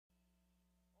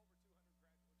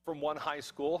From one high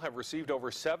school have received over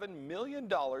 $7 million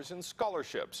in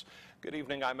scholarships. Good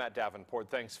evening, I'm Matt Davenport.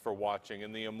 Thanks for watching.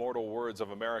 In the immortal words of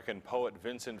American poet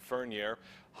Vincent Furnier,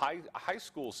 high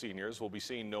school seniors will be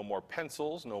seeing no more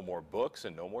pencils, no more books,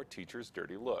 and no more teachers'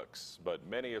 dirty looks. But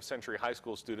many of Century High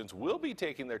School students will be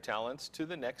taking their talents to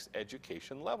the next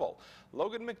education level.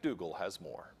 Logan McDougall has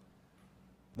more.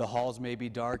 The halls may be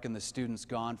dark and the students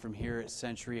gone from here at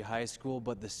Century High School,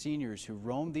 but the seniors who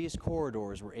roamed these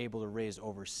corridors were able to raise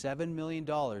over $7 million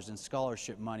in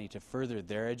scholarship money to further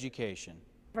their education.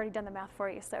 I've already done the math for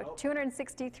you. So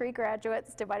 263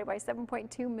 graduates divided by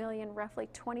 7.2 million, roughly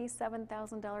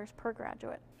 $27,000 per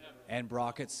graduate. And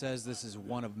Brockett says this is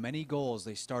one of many goals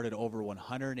they started over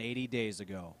 180 days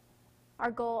ago.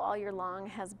 Our goal all year long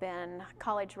has been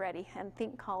college ready and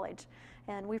think college,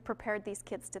 and we've prepared these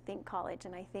kids to think college,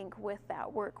 and I think with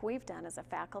that work we've done as a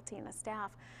faculty and a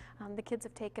staff, the kids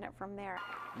have taken it from there.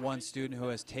 One student who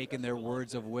has taken their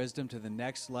words of wisdom to the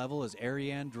next level is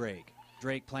Ariane Drake.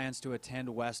 Drake plans to attend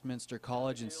Westminster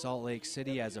College in Salt Lake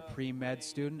City as a pre-med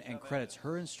student and credits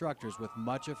her instructors with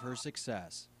much of her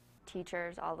success.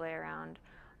 Teachers all the way around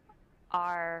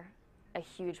are a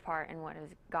huge part in what has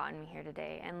gotten me here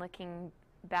today, and looking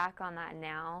back on that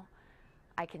now,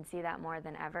 I can see that more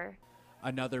than ever.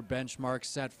 Another benchmark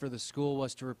set for the school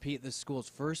was to repeat the school's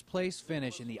first place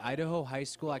finish in the Idaho High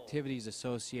School Activities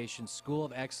Association School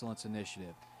of Excellence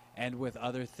initiative. And with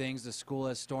other things the school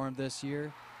has stormed this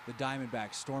year, the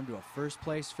Diamondbacks stormed to a first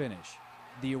place finish.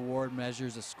 The award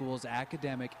measures a school's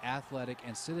academic, athletic,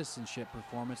 and citizenship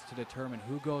performance to determine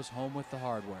who goes home with the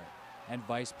hardware. And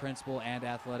Vice Principal and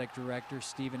Athletic Director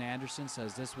Stephen Anderson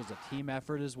says this was a team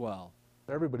effort as well.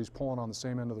 Everybody's pulling on the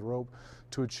same end of the rope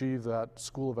to achieve that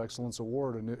School of Excellence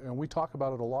award, and we talk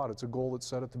about it a lot. It's a goal that's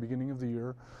set at the beginning of the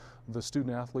year. The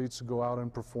student athletes go out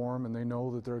and perform, and they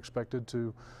know that they're expected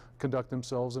to conduct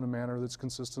themselves in a manner that's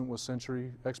consistent with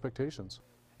Century expectations.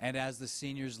 And as the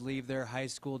seniors leave their high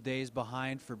school days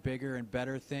behind for bigger and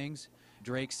better things,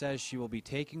 Drake says she will be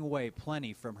taking away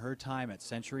plenty from her time at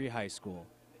Century High School.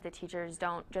 The teachers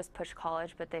don't just push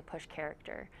college, but they push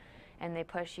character, and they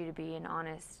push you to be an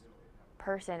honest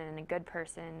person and a good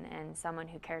person and someone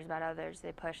who cares about others.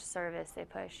 They push service, they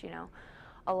push,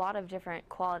 a lot of different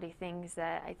quality things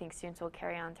that I think students will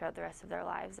carry on throughout the rest of their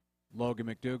lives. Logan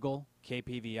McDougall,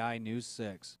 KPVI News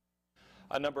 6.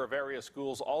 A number of area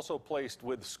schools also placed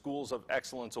with Schools of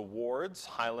Excellence awards.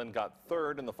 Highland got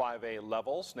third in the 5A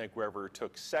level. Snake River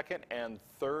took second, and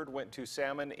third went to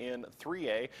Salmon in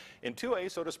 3A. In 2A,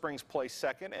 Soda Springs placed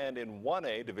second, and in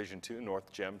 1A, Division II,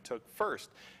 North Gem took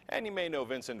first. And you may know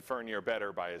Vincent Furnier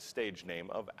better by his stage name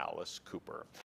of Alice Cooper.